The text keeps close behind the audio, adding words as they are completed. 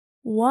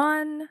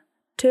One,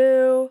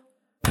 two.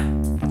 Hi,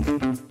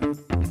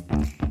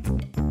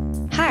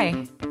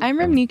 I'm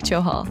Ramneek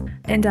Johal.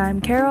 And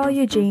I'm Carol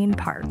Eugene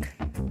Park.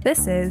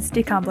 This is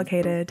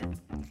Decomplicated.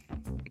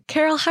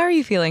 Carol, how are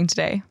you feeling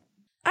today?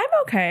 I'm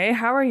okay.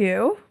 How are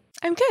you?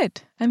 I'm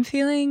good. I'm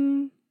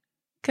feeling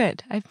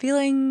good. I'm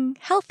feeling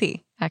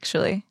healthy,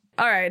 actually.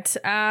 All right.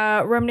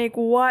 Ramneek,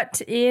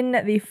 what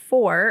in the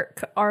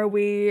fork are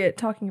we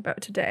talking about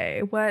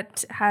today?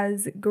 What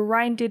has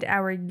grinded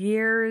our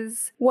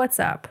gears? What's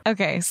up?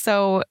 Okay,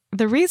 so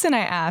the reason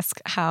I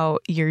ask how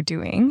you're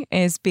doing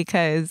is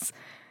because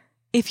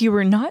if you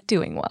were not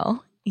doing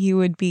well, you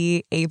would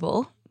be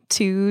able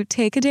to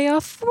take a day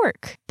off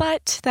work.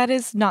 But that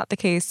is not the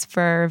case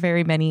for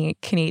very many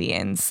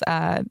Canadians.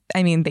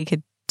 They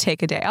could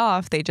take a day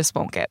off, they just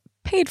won't get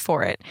paid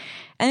for it.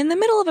 And in the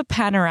middle of a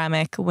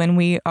panoramic, when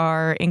we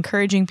are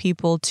encouraging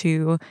people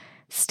to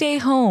stay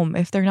home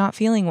if they're not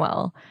feeling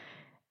well,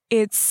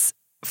 it's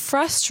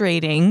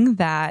frustrating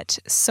that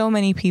so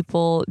many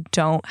people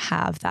don't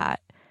have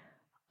that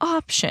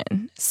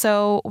option.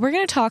 So we're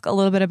going to talk a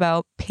little bit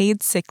about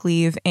paid sick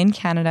leave in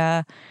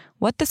Canada,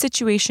 what the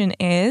situation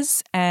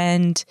is,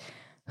 and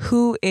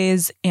who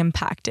is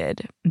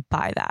impacted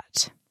by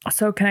that.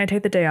 So can I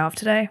take the day off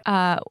today?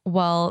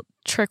 Well,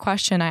 trick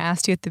question. I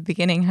asked you at the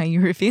beginning how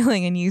you were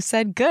feeling and you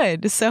said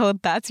good. So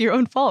that's your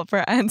own fault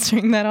for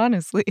answering that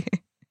honestly.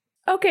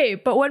 Okay,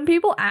 but when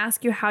people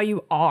ask you how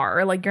you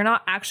are, like, you're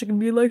not actually going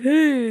to be like,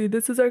 hey,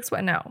 this is X,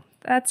 Y. No,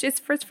 that's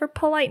just for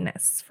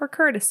politeness, for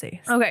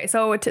courtesy. Okay,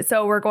 so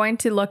we're going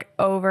to look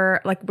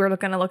over, we're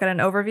going to look at an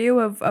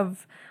overview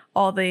of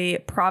all the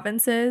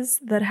provinces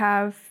that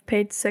have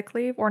paid sick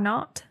leave or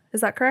not. Is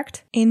that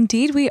correct?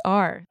 Indeed, we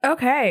are.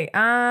 Okay.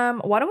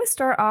 Why don't we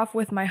start off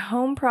with my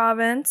home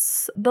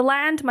province, the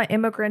land my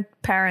immigrant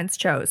parents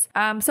chose.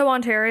 So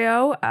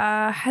Ontario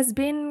has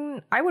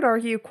been, I would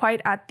argue,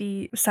 quite at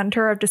the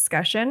center of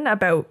discussion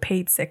about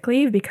paid sick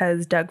leave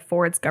because Doug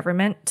Ford's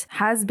government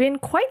has been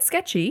quite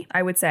sketchy,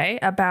 I would say,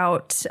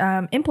 about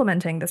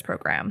implementing this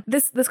program.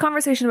 This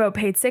conversation about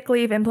paid sick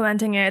leave,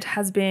 implementing it,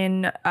 has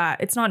been,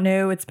 it's not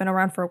new. It's been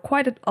around for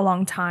quite a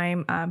long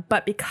time.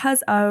 But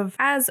because of,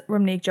 as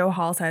Ramneek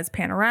Johal says,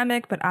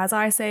 panoramic, but as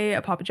I say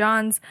at Papa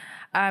John's,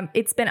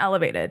 it's been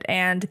elevated,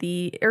 and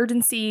the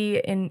urgency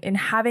in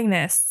having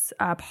this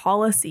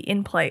policy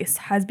in place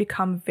has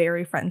become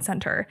very front and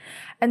center.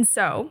 And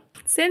so,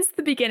 since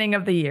the beginning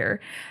of the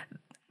year,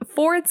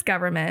 Ford's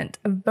government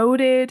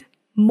voted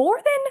more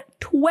than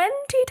 20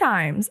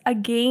 times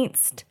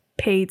against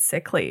paid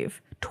sick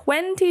leave.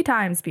 20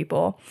 times,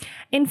 people.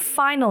 And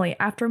finally,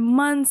 after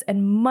months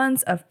and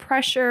months of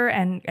pressure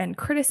and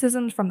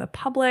criticisms from the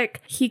public,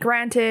 he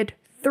granted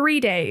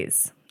 3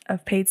 days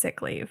of paid sick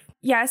leave.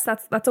 Yes,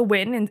 that's a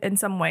win in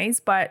some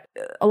ways, but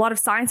a lot of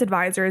science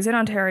advisors in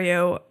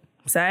Ontario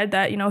said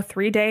that,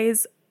 3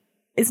 days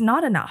is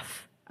not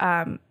enough,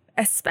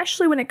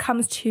 especially when it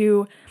comes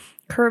to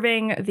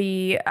curbing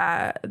the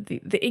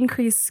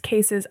increased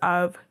cases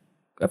of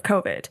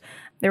COVID.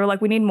 They were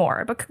like, we need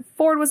more. But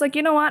Ford was like,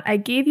 you know what? I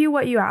gave you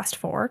what you asked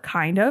for,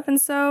 kind of.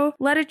 And so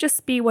let it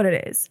just be what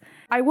it is.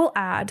 I will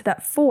add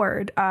that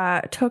Ford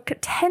took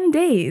 10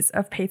 days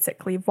of paid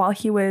sick leave while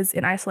he was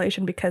in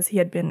isolation because he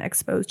had been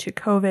exposed to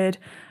COVID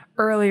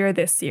earlier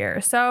this year.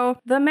 So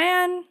the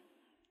man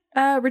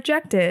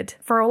rejected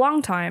for a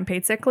long time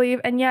paid sick leave,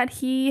 and yet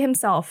he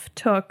himself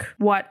took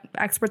what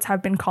experts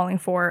have been calling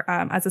for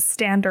as a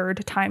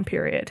standard time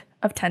period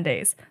of 10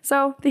 days.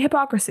 So the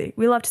hypocrisy,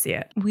 we love to see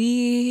it.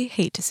 We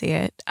hate to see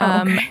it.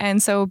 Okay.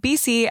 And so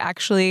BC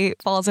actually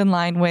falls in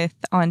line with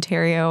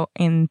Ontario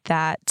in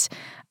that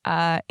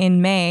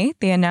in May,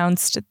 they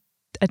announced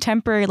a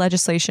temporary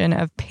legislation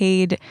of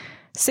paid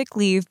sick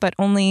leave, but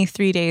only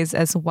 3 days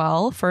as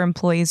well for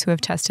employees who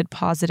have tested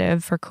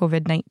positive for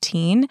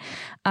COVID-19.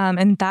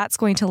 And that's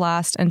going to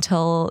last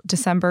until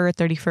December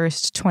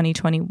 31st,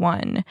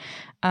 2021.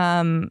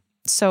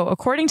 So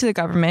according to the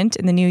government,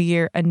 in the new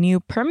year, a new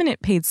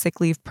permanent paid sick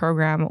leave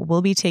program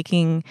will be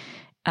taking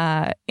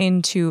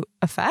into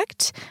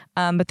effect,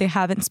 but they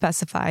haven't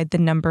specified the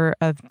number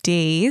of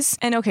days.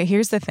 And okay,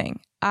 here's the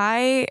thing.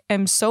 I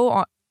am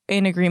so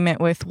in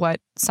agreement with what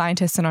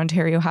scientists in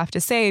Ontario have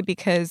to say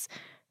because,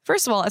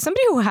 first of all, as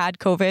somebody who had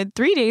COVID,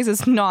 3 days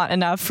is not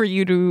enough for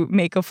you to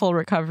make a full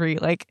recovery.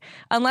 Like,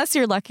 unless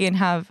you're lucky and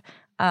have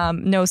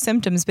no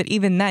symptoms, but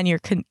even then,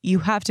 you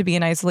have to be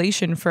in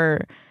isolation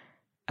for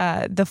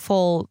the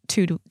full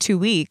two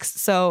weeks.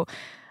 So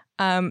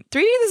 3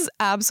 days is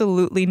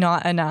absolutely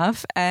not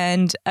enough.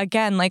 And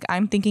again,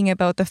 I'm thinking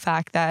about the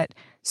fact that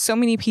so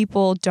many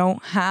people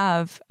don't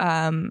have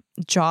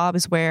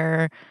jobs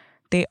where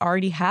they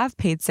already have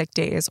paid sick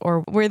days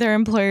or where their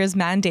employers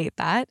mandate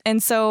that.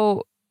 And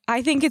so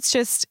I think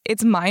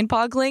it's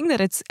mind-boggling that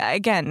it's,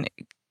 again,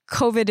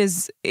 COVID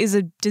is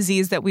a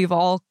disease that we've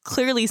all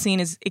clearly seen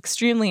is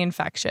extremely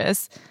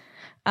infectious.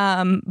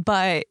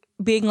 But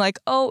being like,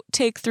 oh,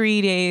 take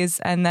 3 days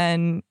and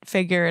then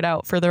figure it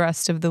out for the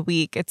rest of the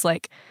week. It's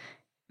like,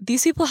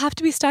 these people have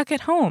to be stuck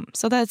at home.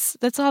 So that's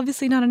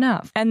obviously not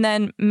enough. And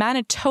then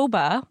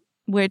Manitoba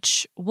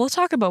which we'll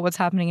talk about what's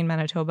happening in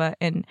Manitoba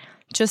in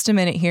just a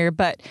minute here.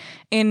 But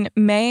in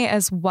May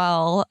as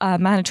well,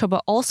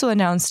 Manitoba also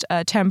announced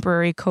a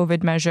temporary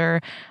COVID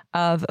measure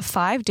of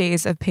 5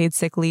 days of paid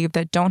sick leave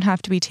that don't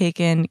have to be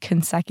taken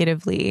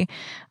consecutively.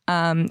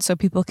 So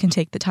people can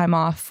take the time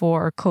off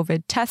for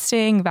COVID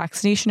testing,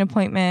 vaccination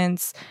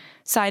appointments,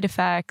 side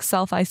effects,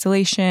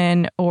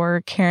 self-isolation,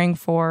 or caring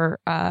for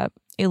a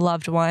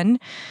loved one,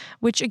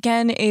 which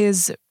again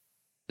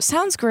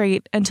sounds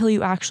great until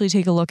you actually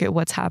take a look at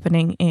what's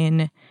happening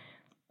in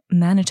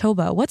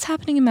Manitoba. What's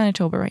happening in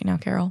Manitoba right now,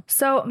 Carol?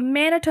 So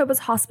Manitoba's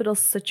hospital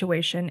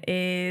situation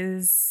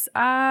is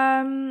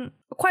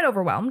quite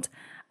overwhelmed.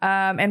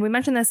 And we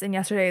mentioned this in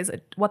yesterday's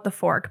What the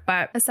Fork,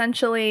 but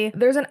essentially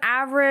there's an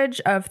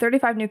average of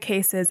 35 new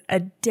cases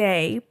a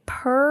day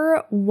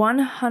per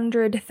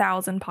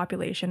 100,000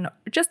 population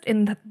just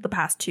in the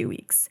past 2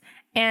 weeks.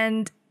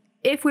 And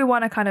if we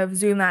want to kind of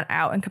zoom that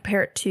out and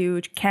compare it to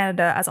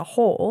Canada as a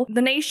whole,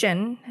 the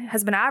nation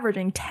has been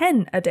averaging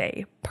 10 a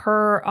day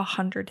per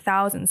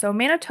 100,000. So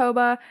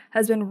Manitoba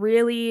has been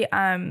really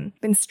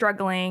been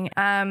struggling,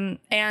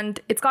 and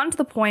it's gotten to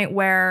the point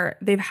where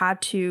they've had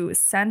to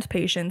send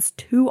patients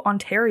to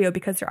Ontario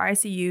because their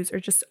ICUs are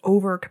just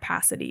over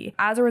capacity.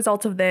 As a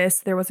result of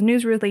this, there was a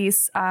news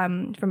release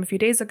from a few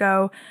days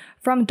ago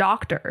from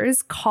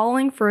doctors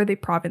calling for the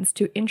province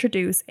to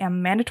introduce a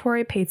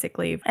mandatory paid sick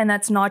leave, and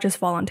that's not just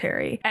voluntary.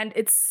 And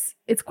it's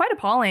quite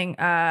appalling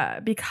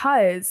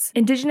because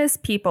Indigenous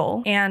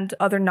people and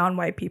other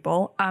non-white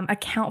people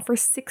account for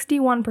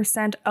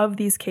 61% of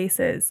these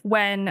cases,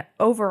 when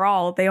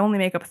overall they only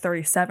make up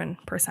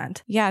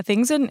 37%. Yeah,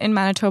 things in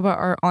Manitoba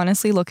are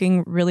honestly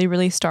looking really,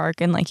 really stark.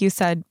 And like you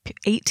said,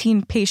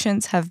 18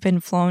 patients have been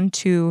flown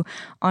to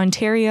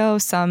Ontario,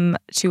 some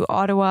to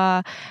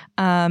Ottawa,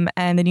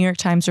 and the New York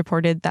Times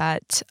reported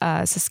that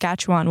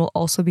Saskatchewan will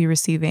also be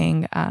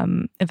receiving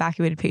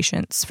evacuated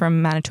patients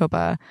from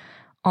Manitoba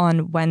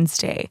on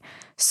Wednesday.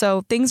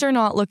 So things are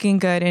not looking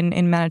good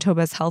in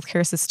Manitoba's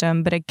healthcare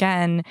system. But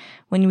again,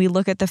 when we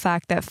look at the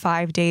fact that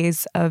 5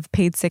 days of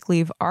paid sick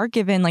leave are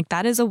given, like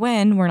that is a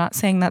win. We're not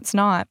saying that's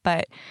not.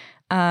 But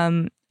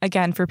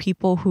again, for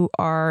people who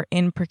are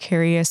in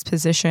precarious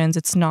positions,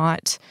 it's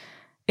not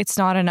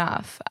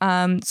enough.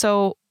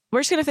 So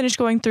we're just going to finish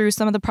going through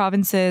some of the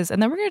provinces, and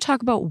then we're going to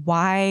talk about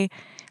why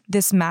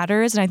this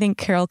matters. And I think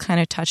Carol kind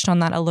of touched on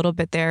that a little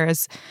bit there,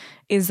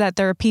 is that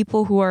there are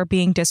people who are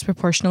being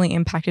disproportionately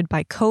impacted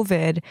by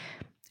COVID.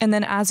 And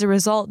then as a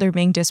result, they're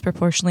being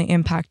disproportionately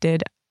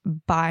impacted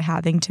by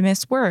having to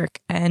miss work.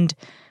 And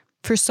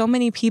for so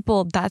many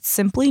people, that's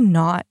simply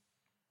not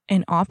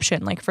an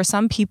option. Like for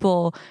some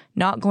people,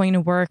 not going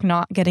to work,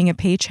 not getting a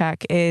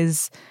paycheck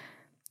is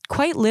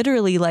quite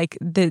literally like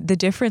the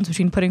difference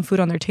between putting food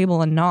on their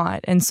table and not.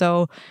 And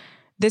so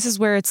this is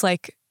where it's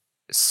like,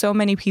 so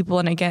many people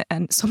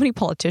and so many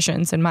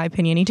politicians, in my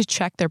opinion, need to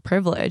check their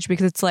privilege,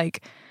 because it's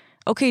like,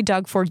 okay,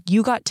 Doug Ford,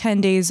 you got 10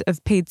 days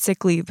of paid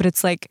sick leave, but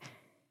it's like,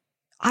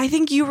 I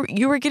think you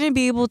were going to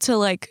be able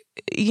to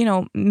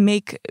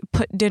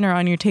put dinner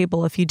on your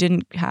table if you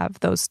didn't have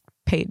those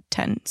paid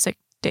 10 sick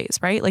days,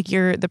 right? Like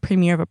you're the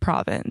premier of a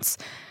province,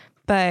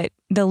 but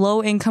the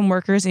low income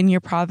workers in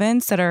your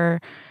province that are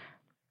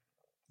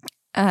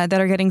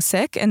getting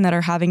sick and that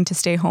are having to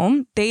stay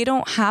home, they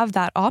don't have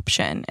that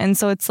option. And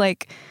so it's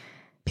like,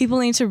 people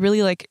need to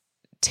really like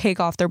take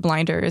off their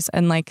blinders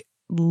and like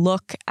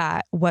look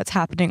at what's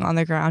happening on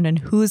the ground and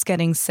who's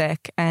getting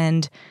sick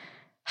and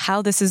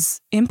how this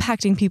is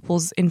impacting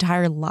people's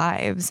entire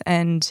lives.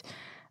 And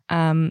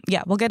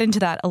we'll get into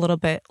that a little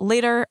bit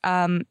later.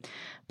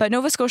 But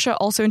Nova Scotia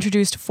also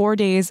introduced 4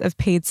 days of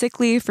paid sick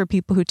leave for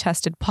people who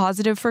tested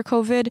positive for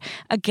COVID.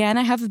 Again,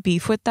 I have a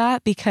beef with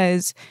that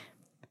because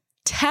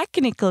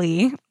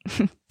technically,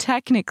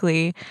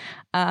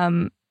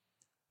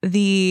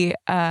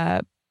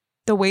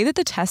 the way that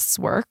the tests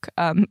work,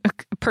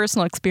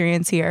 personal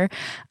experience here,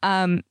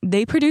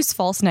 they produce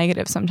false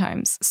negatives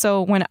sometimes.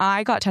 So when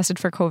I got tested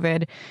for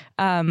COVID,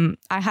 I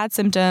had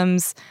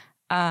symptoms.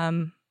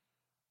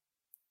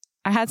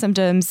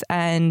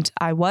 And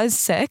I was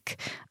sick,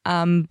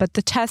 but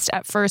the test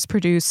at first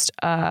produced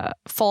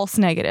false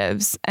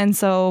negatives. And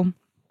so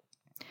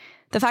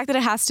the fact that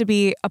it has to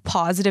be a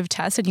positive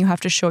test and you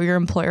have to show your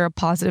employer a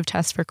positive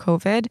test for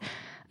COVID,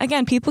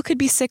 again, people could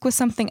be sick with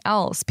something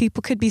else.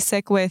 People could be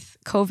sick with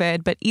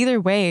COVID, but either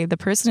way, the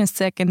person is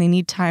sick and they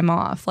need time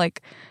off.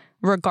 Like,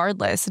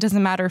 regardless, it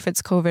doesn't matter if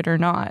it's COVID or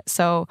not.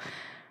 So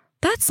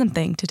that's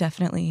something to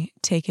definitely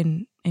take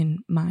in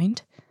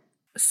mind.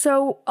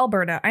 So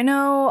Alberta, I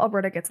know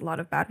Alberta gets a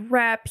lot of bad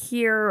rep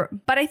here,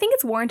 but I think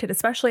it's warranted,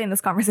 especially in this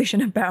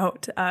conversation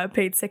about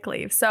paid sick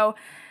leave. So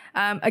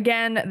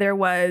again, there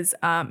was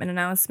an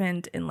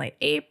announcement in late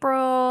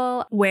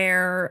April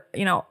where,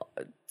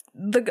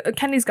 the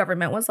Kennedy's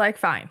government was like,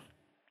 fine,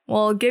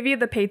 we'll give you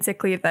the paid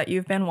sick leave that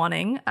you've been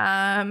wanting.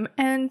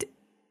 And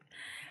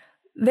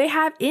they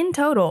have in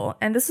total,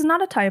 and this is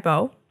not a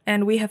typo,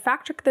 and we have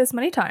fact checked this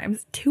many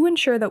times to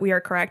ensure that we are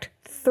correct,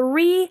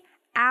 3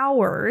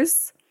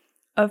 hours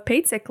of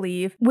paid sick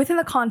leave within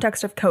the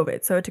context of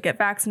COVID. So to get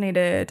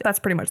vaccinated, that's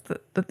pretty much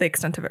the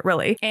extent of it,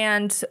 really.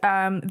 And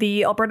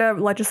the Alberta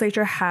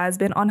legislature has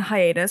been on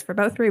hiatus for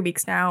about 3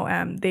 weeks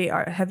now. They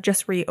have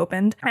just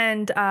reopened.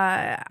 And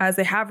as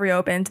they have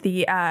reopened,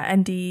 the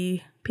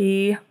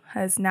NDP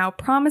is now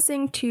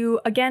promising to,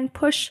 again,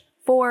 push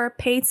for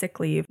paid sick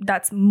leave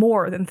that's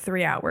more than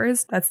 3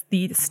 hours. That's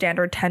the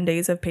standard 10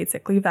 days of paid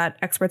sick leave that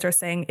experts are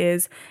saying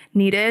is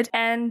needed.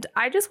 And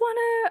I just want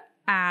to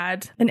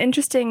add an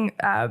interesting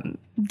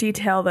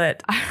detail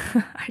that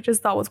I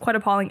just thought was quite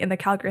appalling in the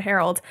Calgary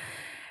Herald.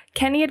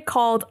 Kenney had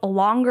called a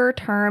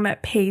longer-term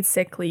paid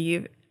sick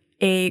leave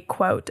a,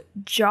 quote,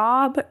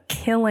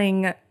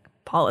 job-killing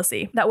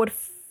policy that would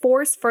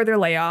force further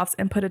layoffs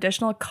and put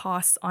additional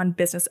costs on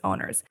business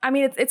owners. I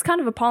mean, it's kind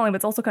of appalling, but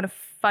it's also kind of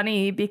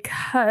funny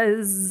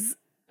because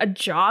a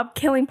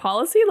job-killing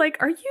policy? Like,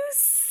 are you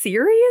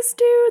serious,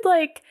 dude?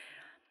 Like,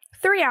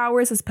 3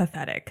 hours is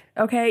pathetic,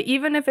 okay?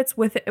 Even if it's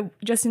with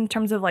just in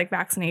terms of like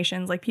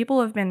vaccinations, like people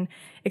have been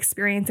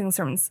experiencing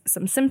some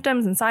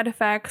symptoms and side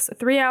effects.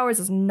 3 hours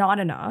is not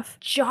enough.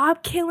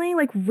 Job killing,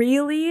 like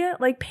really?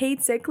 Like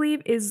paid sick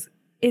leave is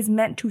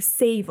meant to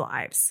save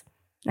lives.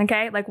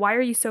 Okay, like why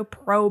are you so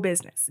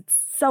pro-business? It's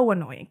so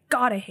annoying.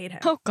 God, I hate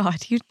him. Oh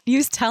God,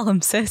 you tell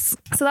him, sis.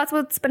 So that's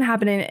what's been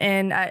happening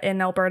in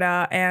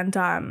Alberta, and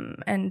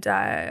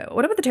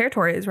what about the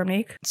territories,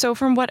 Ramneek? So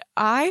from what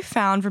I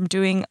found from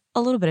doing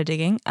a little bit of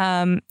digging,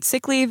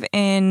 sick leave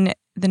in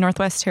the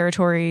Northwest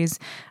Territories,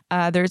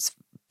 there's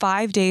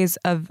 5 days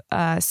of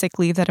sick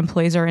leave that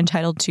employees are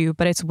entitled to,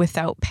 but it's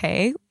without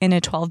pay in a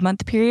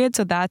 12-month period.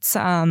 So that's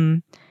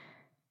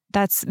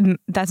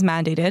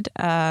mandated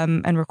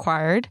and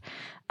required.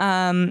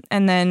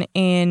 And then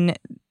in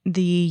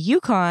the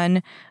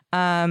Yukon,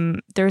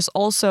 there's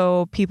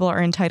also people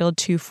are entitled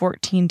to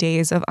 14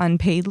 days of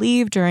unpaid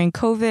leave during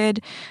COVID.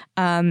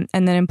 And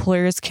then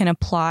employers can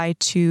apply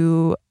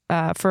to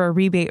for a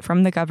rebate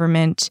from the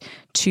government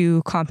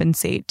to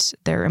compensate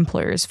their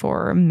employers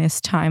for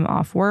missed time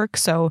off work.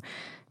 So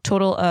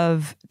total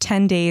of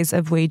 10 days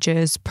of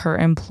wages per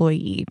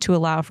employee to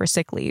allow for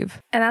sick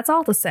leave. And that's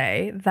all to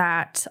say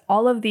that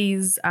all of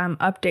these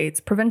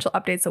updates, provincial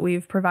updates that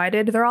we've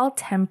provided, they're all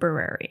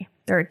temporary.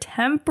 They're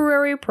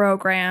temporary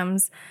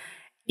programs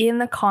in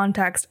the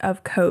context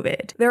of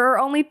COVID. There are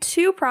only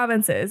 2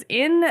 provinces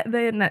in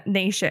the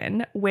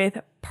nation with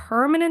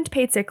permanent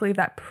paid sick leave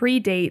that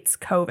predates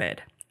COVID.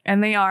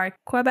 And they are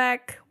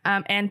Quebec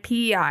and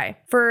PEI.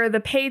 For the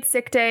paid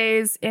sick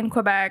days in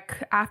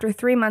Quebec, after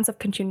 3 months of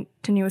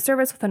continuous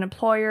service with an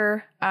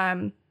employer,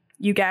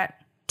 you get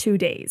 2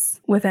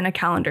 days within a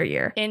calendar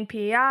year. In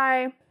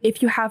PEI,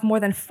 if you have more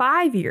than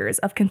 5 years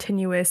of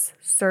continuous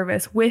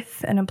service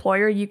with an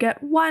employer, you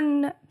get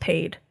 1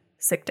 paid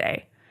sick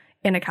day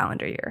in a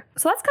calendar year.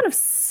 So that's kind of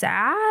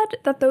sad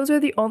that those are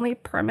the only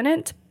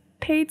permanent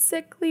paid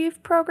sick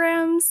leave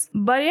programs.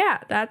 But yeah,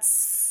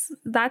 that's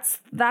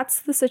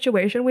the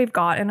situation we've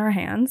got in our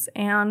hands,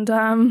 and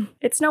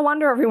it's no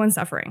wonder everyone's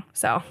suffering.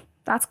 So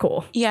that's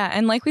cool. Yeah,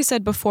 and like we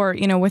said before,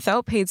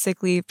 without paid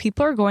sick leave,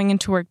 people are going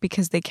into work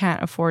because they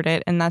can't afford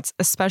it, and that's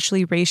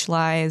especially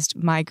racialized,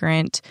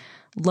 migrant,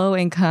 low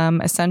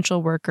income,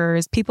 essential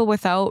workers, people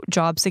without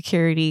job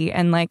security,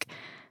 and like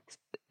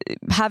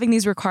having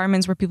these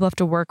requirements where people have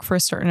to work for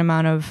a certain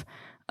amount of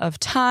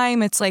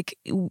time. It's like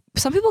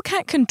some people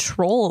can't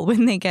control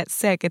when they get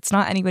sick. It's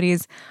not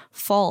anybody's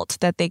fault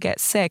that they get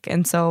sick.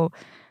 And so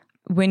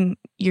when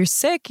you're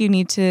sick, you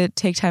need to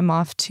take time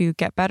off to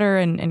get better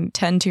and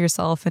tend to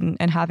yourself, and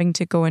having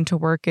to go into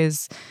work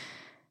is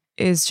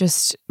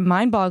just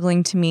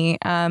mind-boggling to me.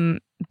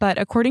 But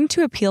according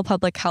to a Peel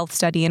Public Health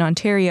study in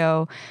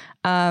Ontario,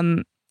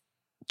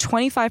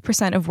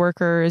 25% of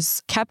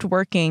workers kept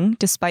working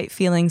despite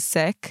feeling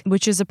sick,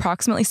 which is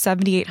approximately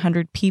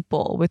 7,800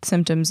 people with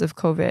symptoms of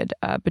COVID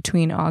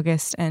between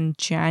August and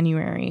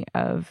January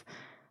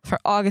for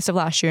August of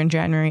last year and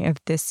January of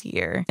this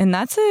year. And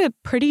that's a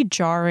pretty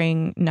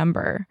jarring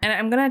number. And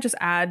I'm going to just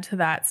add to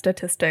that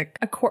statistic.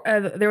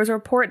 There was a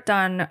report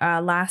done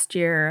last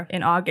year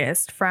in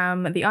August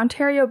from the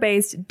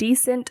Ontario-based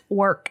Decent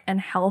Work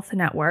and Health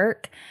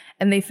Network.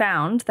 And they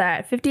found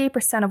that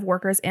 58% of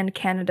workers in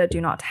Canada do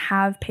not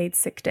have paid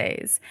sick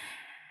days.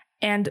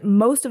 And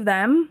most of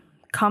them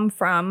come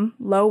from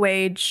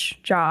low-wage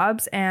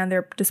jobs, and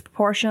they're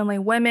disproportionately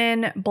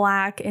women,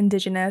 Black,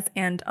 Indigenous,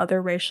 and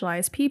other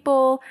racialized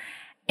people.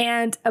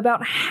 And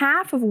about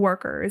half of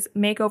workers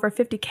make over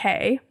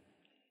 $50K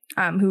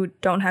who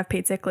don't have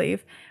paid sick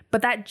leave.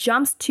 But that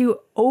jumps to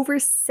over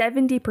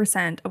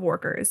 70% of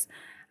workers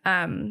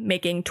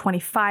making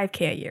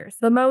 $25K a year.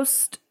 The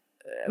most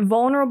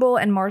vulnerable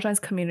and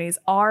marginalized communities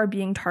are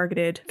being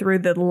targeted through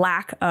the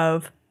lack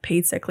of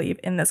paid sick leave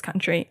in this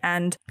country.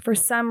 And for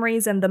some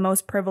reason, the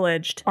most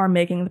privileged are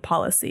making the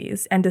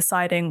policies and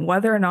deciding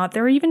whether or not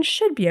there even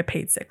should be a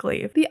paid sick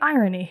leave. The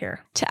irony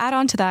here. To add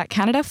on to that,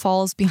 Canada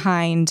falls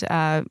behind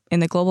in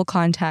the global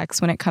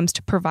context when it comes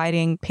to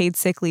providing paid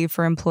sick leave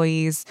for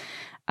employees,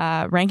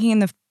 ranking in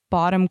the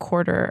bottom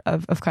quarter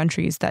of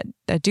countries that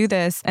do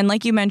this. And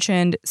like you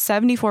mentioned,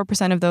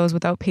 74% of those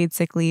without paid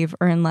sick leave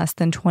earn less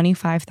than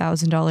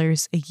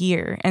 $25,000 a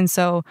year. And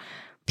so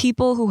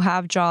people who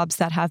have jobs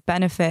that have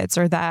benefits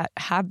or that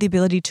have the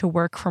ability to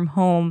work from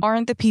home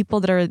aren't the people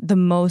that are the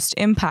most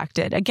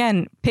impacted.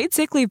 Again, paid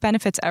sick leave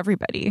benefits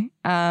everybody.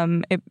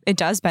 It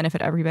does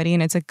benefit everybody,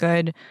 and it's a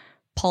good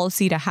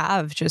policy to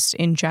have just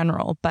in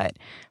general. But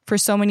for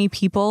so many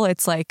people,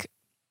 it's like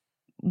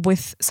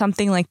with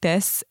something like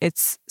this,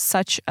 it's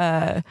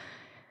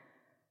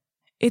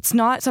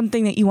not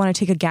something that you want to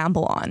take a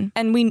gamble on.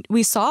 And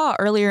we saw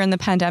earlier in the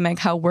pandemic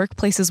how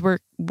workplaces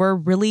were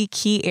really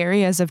key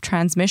areas of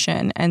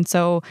transmission. And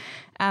so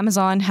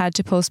Amazon had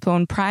to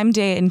postpone Prime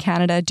Day in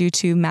Canada due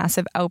to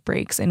massive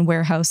outbreaks in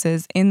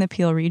warehouses in the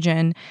Peel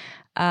region.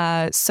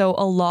 So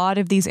a lot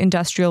of these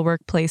industrial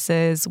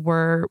workplaces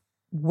were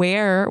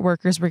where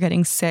workers were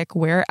getting sick,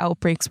 where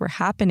outbreaks were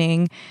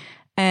happening.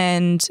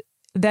 And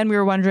then we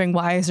were wondering,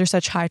 why is there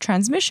such high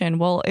transmission?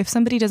 Well, if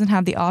somebody doesn't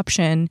have the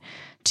option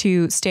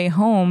to stay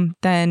home,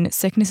 then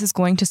sickness is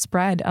going to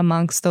spread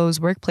amongst those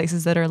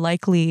workplaces that are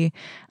likely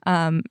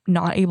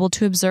not able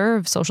to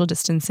observe social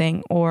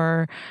distancing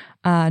or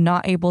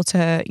not able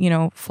to,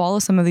 follow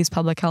some of these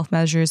public health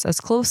measures as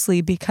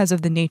closely because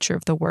of the nature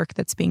of the work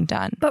that's being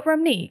done. But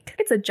Ramneek,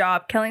 it's a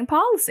job-killing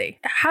policy.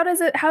 How does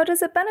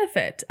it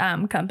benefit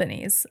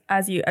companies,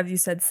 as you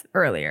said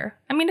earlier?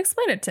 I mean,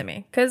 explain it to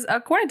me, because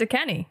according to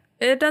Kenny,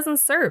 it doesn't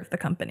serve the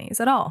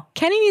companies at all.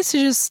 Kenny needs to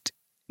just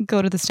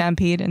go to the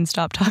Stampede and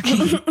stop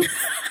talking.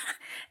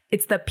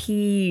 It's the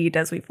PED,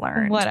 as we've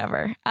learned.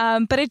 Whatever.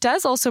 But it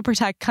does also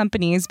protect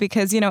companies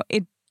because,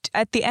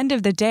 at the end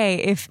of the day,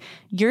 if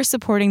you're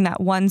supporting that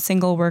one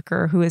single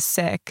worker who is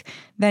sick,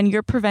 then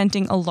you're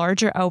preventing a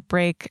larger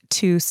outbreak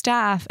to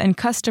staff and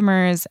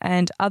customers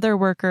and other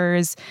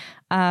workers,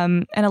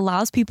 and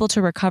allows people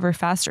to recover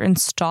faster and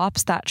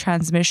stops that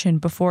transmission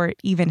before it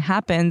even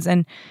happens.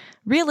 And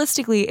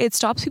realistically, it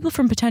stops people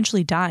from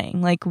potentially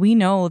dying. Like, we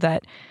know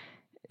that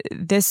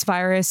this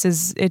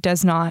virus it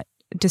does not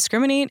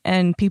discriminate,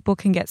 and people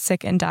can get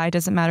sick and die. It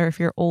doesn't matter if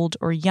you're old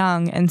or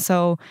young. And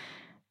so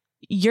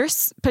you're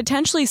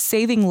potentially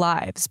saving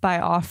lives by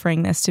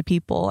offering this to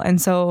people.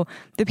 And so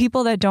the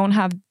people that don't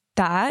have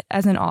that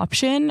as an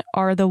option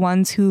are the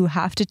ones who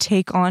have to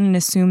take on and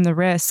assume the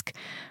risk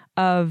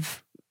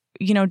of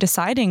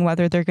deciding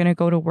whether they're going to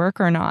go to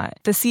work or not.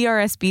 The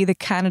CRSB, the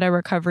Canada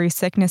Recovery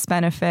Sickness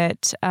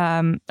Benefit,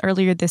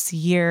 earlier this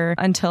year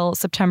until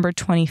September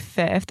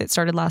 25th, it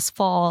started last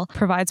fall,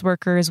 provides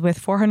workers with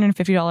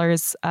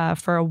 $450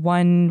 for a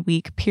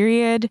 1-week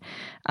period.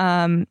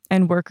 And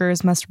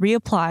workers must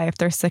reapply if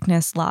their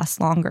sickness lasts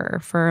longer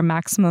for a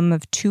maximum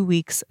of 2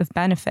 weeks of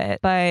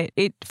benefit. But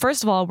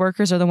first of all,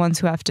 workers are the ones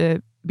who have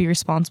to be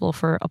responsible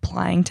for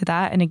applying to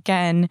that. And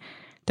again,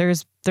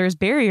 there's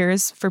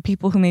barriers for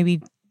people who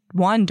maybe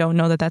don't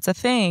know that that's a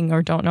thing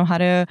or don't know how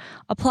to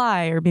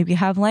apply or maybe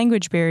have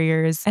language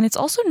barriers. And it's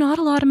also not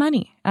a lot of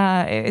money.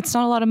 It's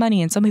not a lot of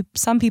money. And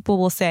some people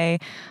will say,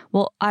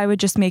 well, I would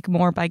just make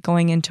more by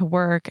going into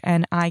work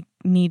and I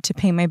need to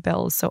pay my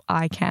bills, so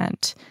I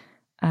can't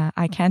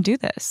do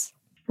this.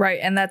 Right.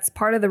 And that's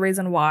part of the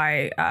reason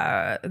why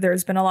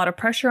there's been a lot of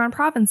pressure on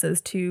provinces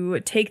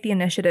to take the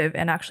initiative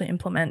and actually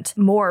implement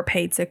more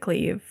paid sick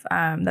leave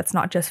that's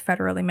not just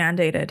federally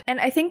mandated. And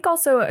I think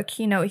also a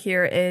keynote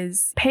here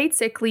is paid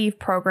sick leave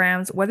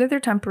programs, whether they're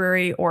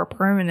temporary or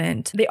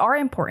permanent, they are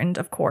important,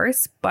 of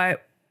course,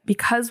 but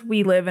because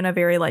we live in a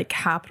very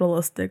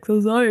capitalistic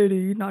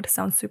society, not to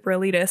sound super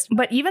elitist,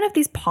 but even if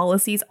these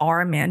policies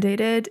are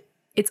mandated,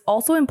 it's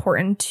also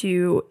important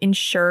to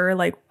ensure,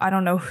 I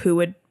don't know who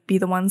would be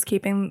the ones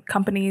keeping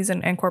companies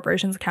and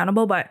corporations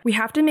accountable, but we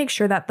have to make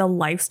sure that the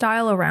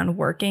lifestyle around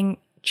working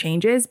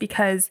changes,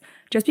 because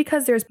just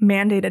because there's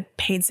mandated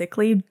paid sick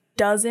leave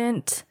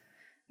doesn't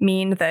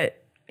mean that,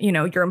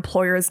 your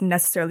employer is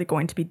necessarily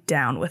going to be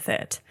down with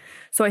it.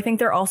 So I think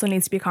there also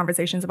needs to be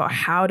conversations about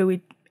how do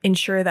we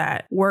ensure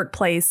that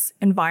workplace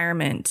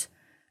environment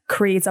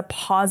creates a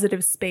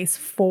positive space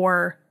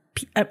for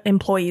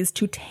employees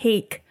to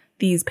take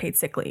these paid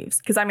sick leaves.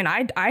 Because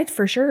I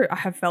for sure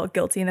have felt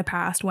guilty in the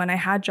past when I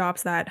had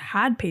jobs that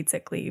had paid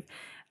sick leave.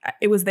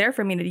 It was there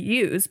for me to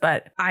use,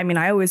 but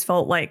I always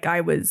felt like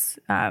I was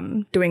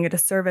doing a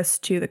disservice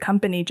to the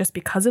company just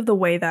because of the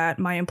way that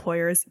my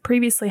employers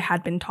previously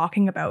had been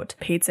talking about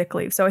paid sick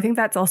leave. So I think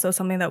that's also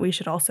something that we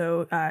should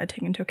also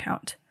take into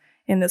account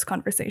in this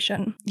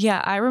conversation.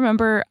 Yeah, I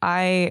remember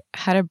I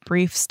had a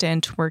brief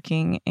stint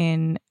working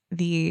in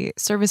the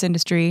service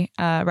industry,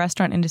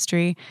 restaurant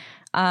industry.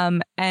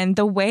 And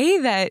the way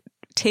that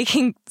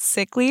taking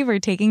sick leave or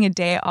taking a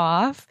day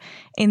off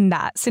in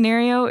that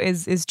scenario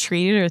is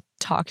treated or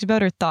talked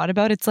about or thought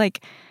about, it's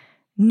like,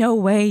 no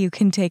way you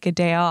can take a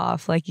day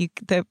off.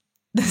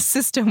 The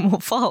system will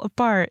fall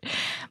apart.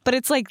 But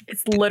it's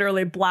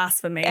literally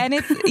blasphemy. And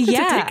it's,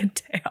 yeah. To take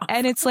a day off.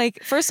 And it's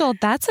first of all,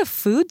 that's a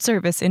food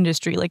service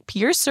industry.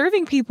 You're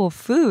serving people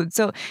food.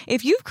 So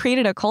if you've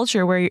created a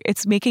culture where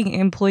it's making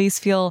employees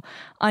feel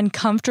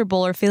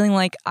uncomfortable or feeling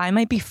like I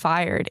might be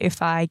fired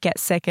if I get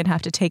sick and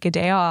have to take a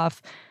day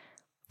off,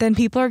 then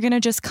people are going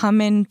to just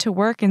come in to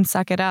work and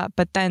suck it up.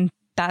 But then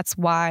that's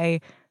why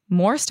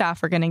more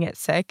staff are going to get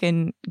sick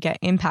and get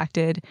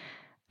impacted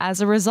as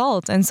a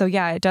result. And so,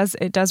 yeah,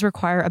 it does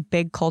require a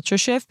big culture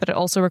shift, but it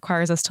also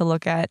requires us to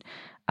look at,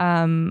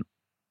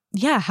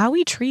 how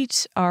we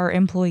treat our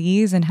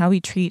employees and how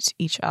we treat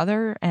each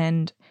other,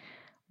 and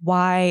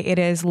why it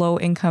is low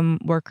income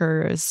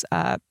workers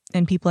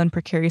and people in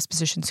precarious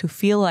positions who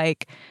feel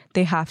like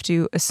they have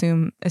to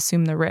assume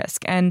the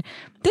risk. And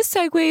this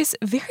segues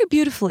very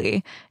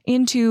beautifully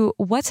into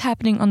what's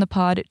happening on the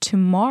pod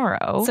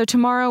tomorrow. So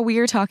tomorrow we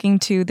are talking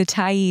to the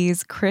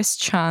Tyese Chris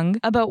Chung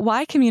about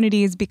why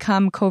communities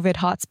become COVID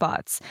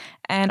hotspots.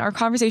 And our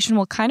conversation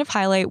will kind of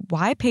highlight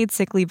why paid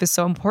sick leave is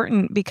so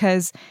important,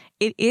 because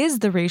it is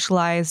the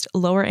racialized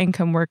lower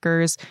income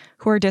workers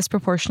who are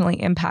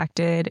disproportionately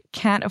impacted,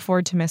 can't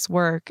afford to miss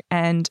work.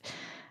 And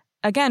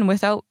again,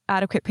 without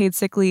adequate paid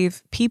sick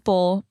leave,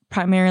 people,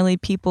 primarily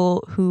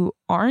people who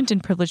aren't in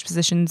privileged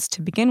positions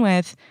to begin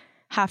with,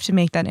 have to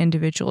make that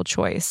individual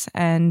choice.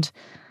 And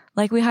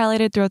like we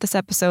highlighted throughout this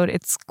episode,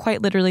 it's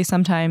quite literally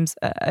sometimes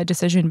a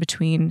decision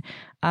between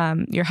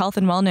your health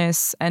and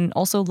wellness and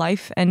also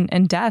life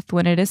and death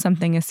when it is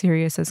something as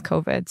serious as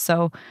COVID.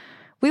 So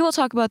we will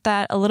talk about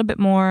that a little bit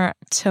more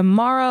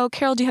tomorrow.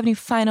 Carol, do you have any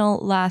final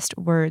last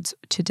words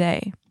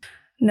today?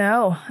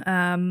 No.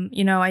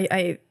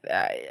 I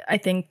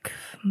think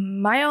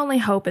my only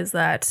hope is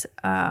that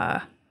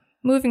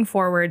moving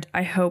forward,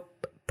 I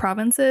hope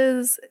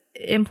provinces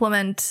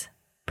implement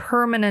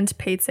permanent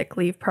paid sick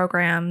leave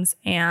programs,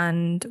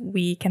 and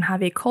we can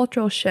have a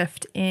cultural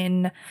shift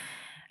in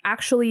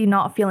actually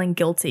not feeling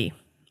guilty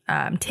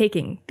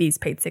taking these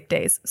paid sick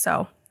days.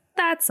 So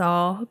that's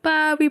all.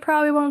 But we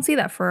probably won't see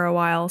that for a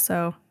while.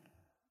 So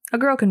a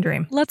girl can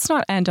dream. Let's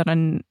not end on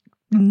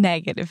a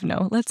negative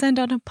note. Let's end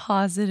on a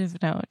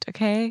positive note,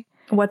 okay?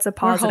 What's a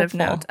positive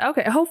note?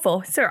 Okay,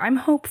 hopeful. Sir, I'm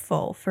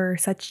hopeful for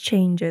such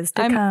changes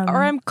to come.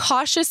 Or I'm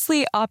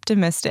cautiously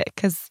optimistic,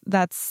 because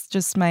that's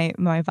just my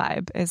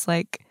vibe, is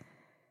like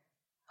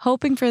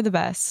hoping for the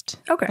best.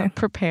 Okay. I'm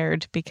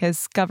prepared,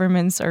 because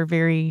governments are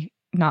very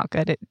not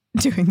good at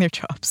doing their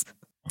jobs.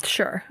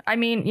 Sure. I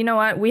mean, you know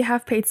what? We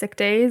have paid sick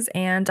days,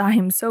 and I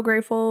am so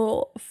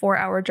grateful for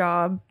our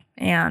job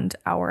and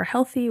our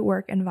healthy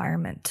work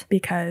environment,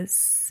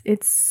 because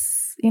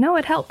it's,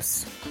 it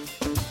helps.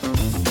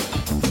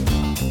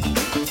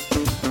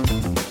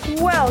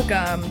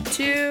 Welcome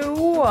to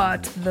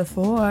What the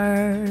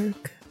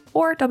Fork,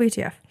 or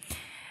WTF.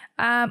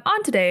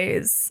 On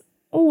today's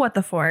What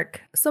the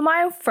Fork. So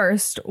my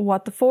first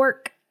What the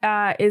Fork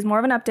is more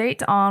of an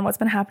update on what's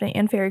been happening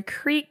in Fairy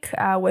Creek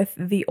with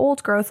the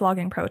old growth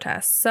logging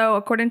protests. So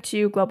according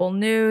to Global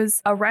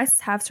News,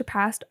 arrests have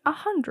surpassed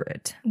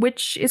 100,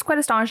 which is quite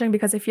astonishing,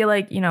 because I feel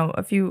like,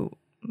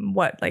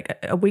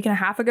 a week and a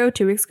half ago,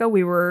 2 weeks ago,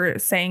 we were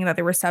saying that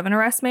there were 7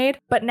 arrests made.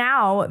 But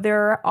now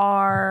there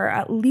are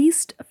at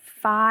least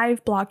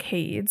 5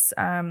 blockades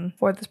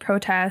for this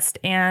protest.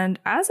 And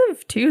as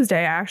of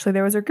Tuesday, actually,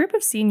 there was a group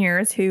of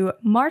seniors who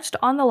marched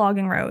on the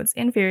logging roads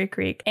in Fairy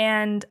Creek.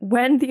 And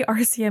when the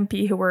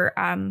RCMP who were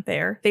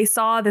there, they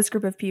saw this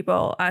group of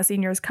people,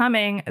 seniors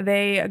coming,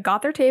 they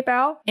got their tape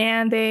out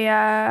and they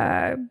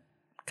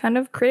kind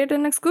of created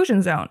an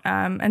exclusion zone.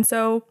 And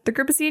so the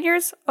group of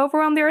seniors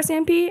overwhelmed the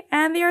RCMP,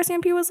 and the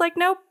RCMP was like,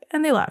 nope,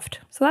 and they left.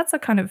 So that's a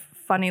kind of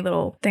funny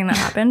little thing that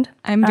happened.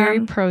 I'm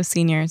very pro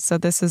seniors, so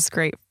this is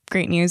great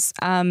news.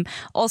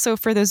 Also,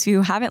 for those of you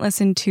who haven't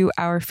listened to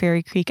our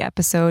Fairy Creek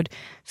episode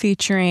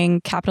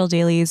featuring Capital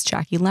Daily's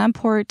Jackie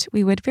Lamport,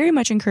 we would very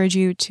much encourage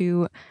you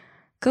to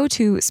go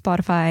to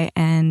Spotify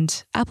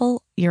and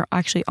Apple. You're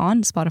actually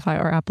on Spotify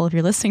or Apple if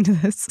you're listening to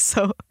this.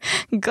 So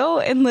go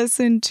and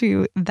listen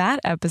to that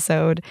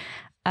episode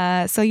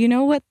so you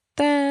know what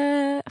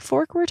the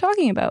fork we're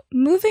talking about.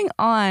 Moving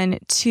on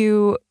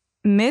to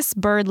Miss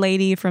Bird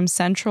Lady from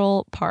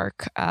Central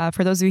Park.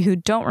 For those of you who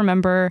don't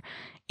remember,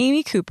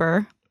 Amy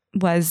Cooper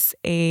is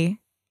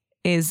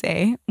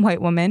a white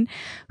woman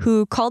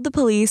who called the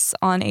police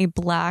on a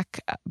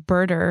black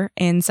birder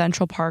in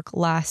Central Park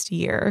last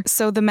year.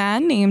 So the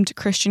man named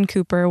Christian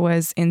Cooper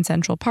was in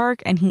Central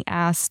Park, and he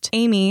asked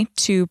Amy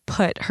to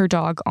put her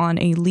dog on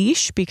a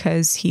leash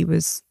because he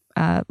was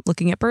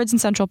looking at birds in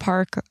Central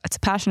Park. It's a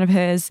passion of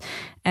his,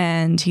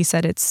 and he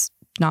said it's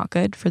not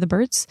good for the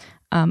birds.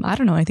 I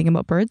don't know anything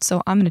about birds,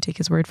 so I'm going to take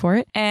his word for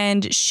it.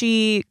 And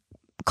she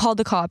called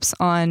the cops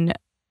on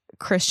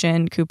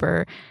Christian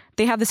Cooper.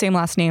 They have the same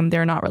last name.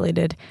 They're not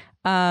related.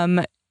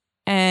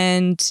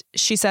 And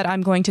she said,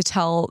 I'm going to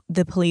tell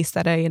the police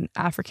that an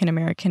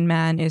African-American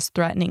man is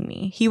threatening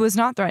me. He was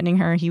not threatening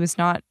her. He was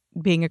not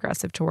being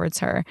aggressive towards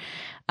her.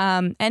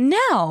 And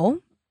now,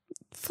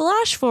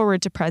 flash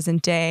forward to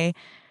present day,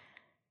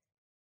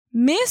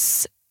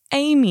 Miss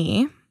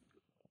Amy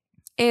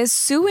is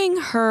suing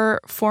her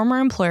former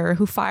employer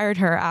who fired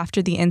her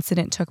after the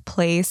incident took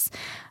place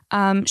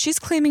She's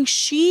claiming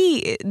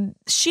she,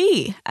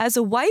 as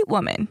a white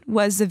woman,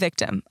 was the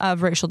victim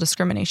of racial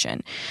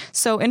discrimination.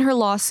 So in her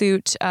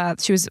lawsuit,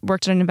 she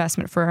worked at an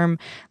investment firm.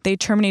 They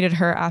terminated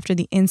her after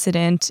the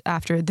incident,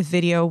 after the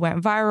video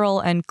went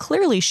viral, and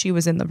clearly she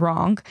was in the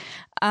wrong.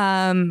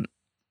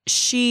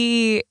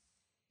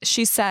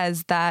 She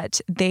says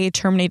that they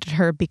terminated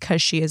her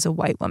because she is a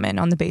white woman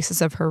on the basis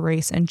of her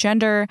race and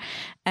gender,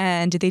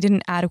 and they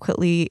didn't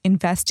adequately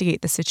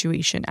investigate the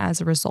situation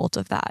as a result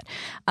of that.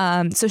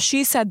 So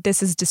she said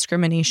this is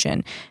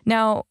discrimination.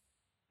 Now,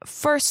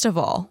 first of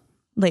all,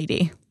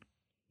 lady,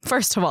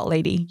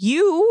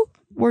 you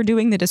were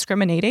doing the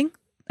discriminating,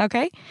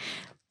 okay?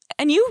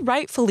 And you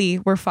rightfully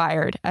were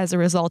fired as a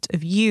result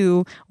of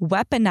you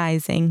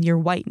weaponizing your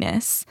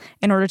whiteness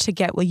in order to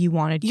get what you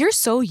wanted. You're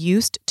so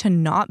used to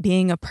not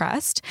being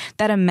oppressed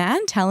that a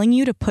man telling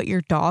you to put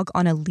your dog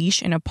on a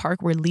leash in a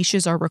park where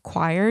leashes are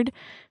required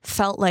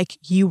felt like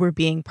you were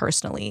being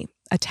personally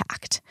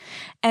attacked.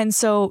 And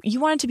so you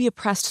wanted to be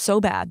oppressed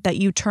so bad that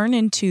you turn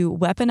into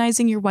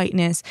weaponizing your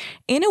whiteness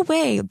in a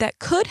way that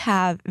could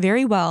have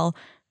very well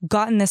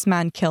gotten this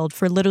man killed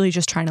for literally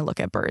just trying to look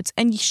at birds.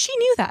 And she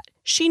knew that.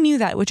 She knew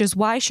that, which is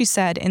why she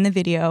said in the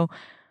video,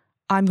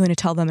 I'm going to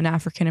tell them an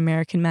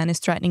African-American man is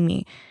threatening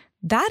me.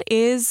 That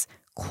is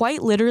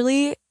quite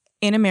literally,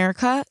 in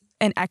America,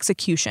 an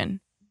execution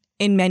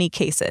in many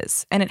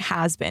cases. And it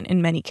has been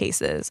in many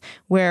cases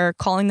where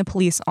calling the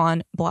police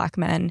on Black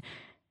men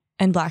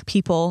and Black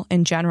people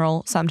in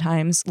general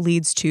sometimes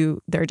leads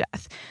to their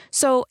death.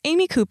 So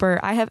Amy Cooper,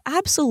 I have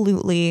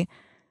absolutely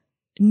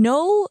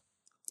no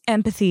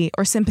empathy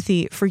or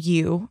sympathy for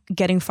you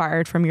getting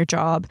fired from your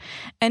job.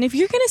 And if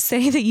you're going to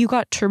say that you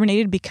got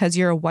terminated because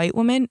you're a white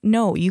woman,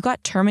 no, you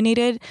got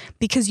terminated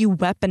because you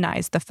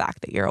weaponized the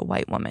fact that you're a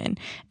white woman.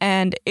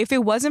 And if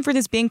it wasn't for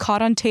this being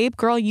caught on tape,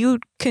 girl,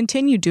 you'd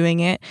continue doing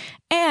it.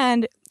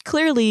 And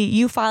clearly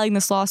you filing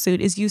this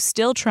lawsuit is you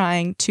still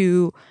trying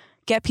to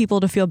get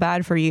people to feel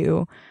bad for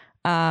you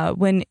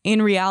when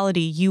in reality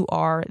you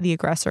are the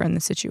aggressor in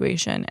the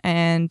situation.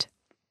 And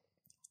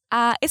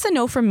it's a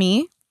no from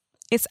me.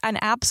 It's an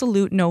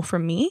absolute no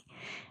from me.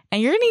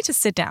 And you're going to need to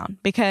sit down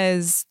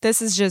because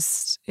this is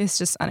it's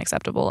just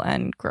unacceptable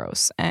and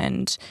gross.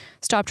 And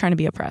stop trying to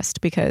be oppressed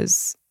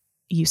because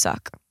you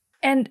suck.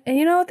 And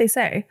you know what they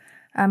say?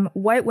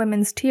 White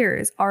women's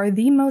tears are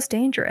the most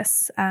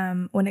dangerous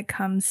when it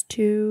comes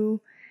to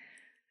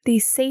the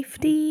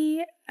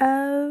safety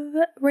of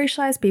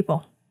racialized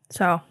people.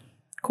 So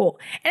cool.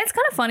 And it's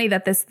kind of funny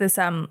that this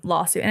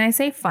lawsuit, and I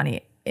say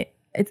funny,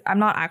 I'm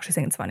not actually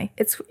saying it's funny.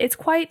 It's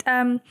quite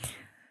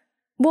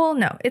well,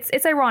 no,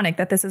 it's ironic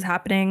that this is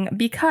happening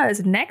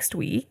because next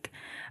week,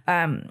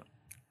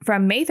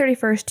 from May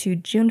 31st to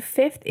June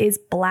 5th is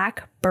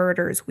Black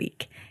Birders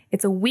Week.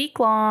 It's a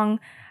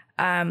week-long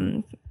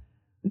time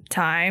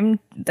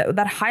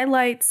that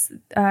highlights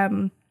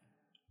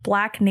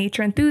Black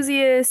nature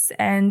enthusiasts,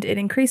 and it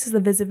increases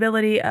the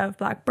visibility of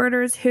Black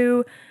birders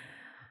who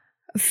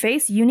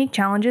face unique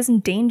challenges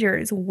and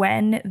dangers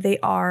when they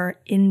are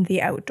in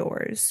the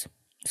outdoors.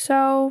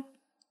 So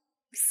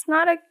it's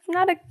not a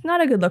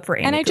good look for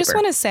Amy And I Cooper.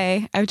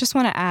 just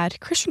want to add,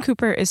 Christian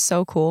Cooper is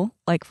so cool.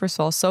 Like, first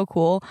of all, so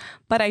cool.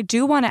 But I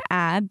do want to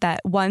add that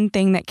one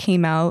thing that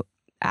came out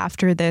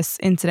after this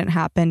incident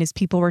happened is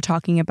people were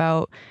talking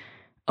about,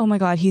 oh my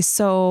God, he's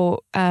so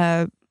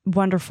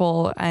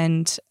wonderful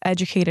and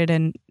educated.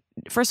 And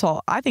first of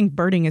all, I think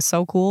birding is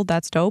so cool.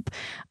 That's dope.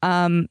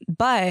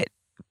 But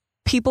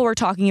people were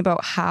talking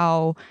about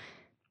how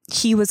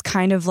he was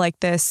kind of like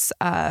this,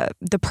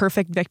 the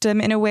perfect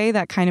victim in a way,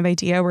 that kind of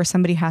idea where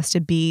somebody has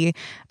to be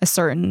a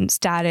certain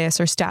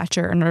status or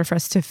stature in order for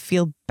us to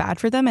feel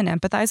bad for them and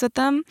empathize with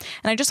them.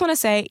 And I just want to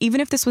say,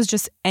 even if this was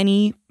just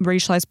any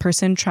racialized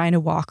person trying to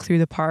walk through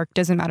the park,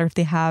 doesn't matter if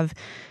they have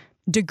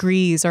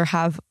degrees or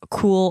have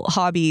cool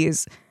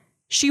hobbies,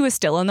 she was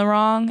still in the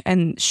wrong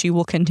and she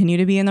will continue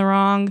to be in the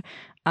wrong.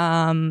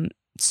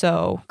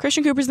 So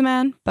Christian Cooper's the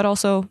man, but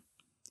also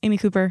Amy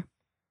Cooper,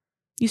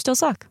 you still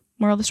suck.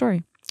 Moral of the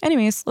story.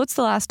 Anyways, what's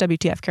the last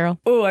WTF, Carol?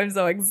 Oh, I'm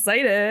so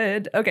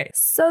excited. Okay,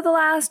 so the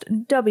last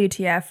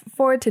WTF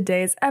for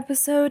today's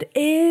episode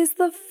is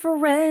the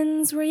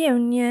Friends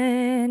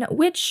reunion,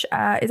 which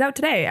is out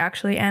today,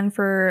 actually. And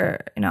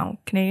for,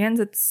 Canadians,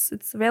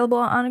 it's available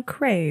on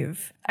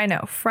Crave. I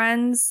know,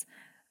 Friends,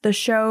 the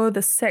show,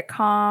 the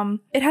sitcom,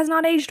 it has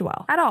not aged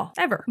well at all,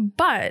 ever.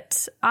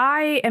 But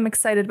I am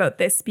excited about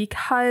this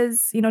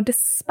because,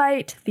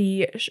 despite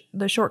the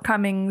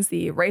shortcomings,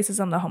 the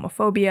racism, the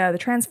homophobia, the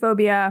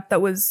transphobia that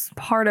was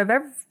part of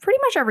pretty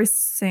much every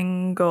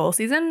single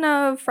season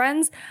of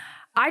Friends,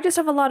 I just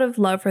have a lot of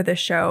love for this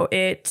show.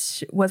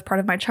 It was part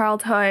of my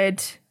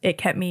childhood. It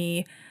kept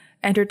me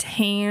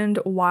entertained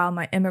while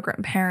my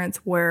immigrant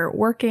parents were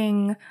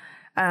working.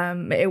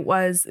 It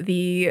was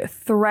the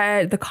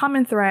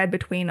common thread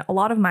between a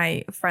lot of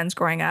my friends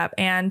growing up.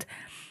 And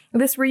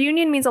this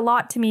reunion means a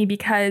lot to me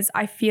because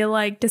I feel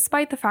like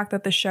despite the fact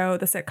that the show,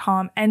 the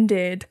sitcom,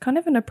 ended kind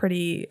of in a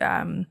pretty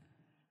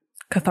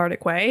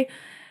cathartic way,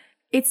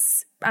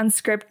 It's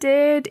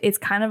unscripted. It's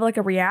kind of like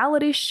a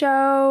reality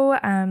show.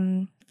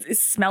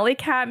 Smelly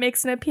Cat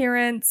makes an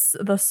appearance.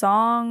 The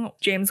song,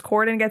 James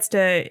Corden gets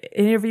to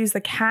interviews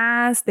the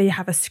cast. They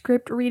have a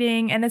script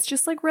reading, and it's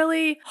just like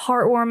really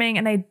heartwarming.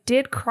 And I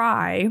did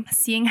cry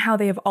seeing how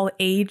they have all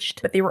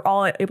aged, but they were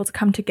all able to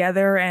come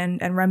together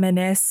and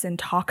reminisce and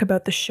talk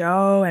about the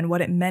show and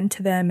what it meant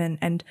to them,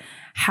 and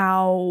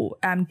how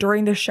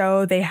during the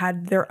show they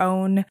had their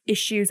own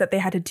issues that they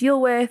had to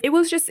deal with.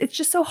 It's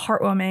just so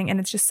heartwarming,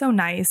 and it's just so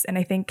nice. And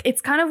I think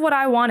it's kind of what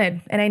I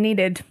wanted and I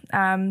needed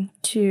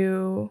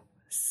to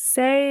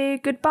say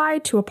goodbye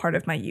to a part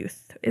of my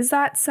youth. Is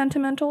that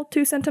sentimental?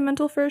 Too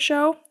sentimental for a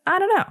show? I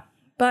don't know,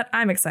 but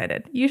I'm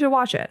excited. You should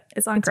watch it.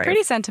 It's on Crave. It's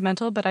pretty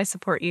sentimental, but I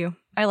support you.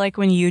 I like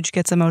when Huge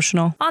gets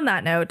emotional. On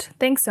that note,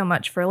 thanks so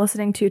much for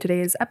listening to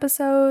today's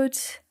episode,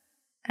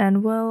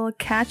 and we'll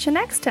catch you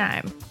next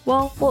time.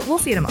 Well, we'll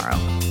see you tomorrow.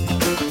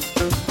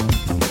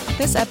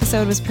 This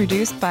episode was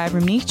produced by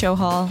Ramneek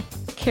Johal,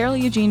 Carol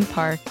Eugene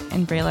Park,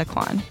 and Brayla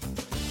Kwan.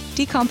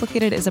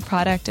 Decomplicated is a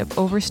product of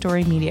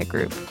Overstory Media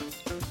Group.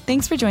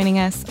 Thanks for joining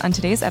us on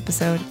today's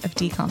episode of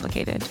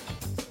Decomplicated.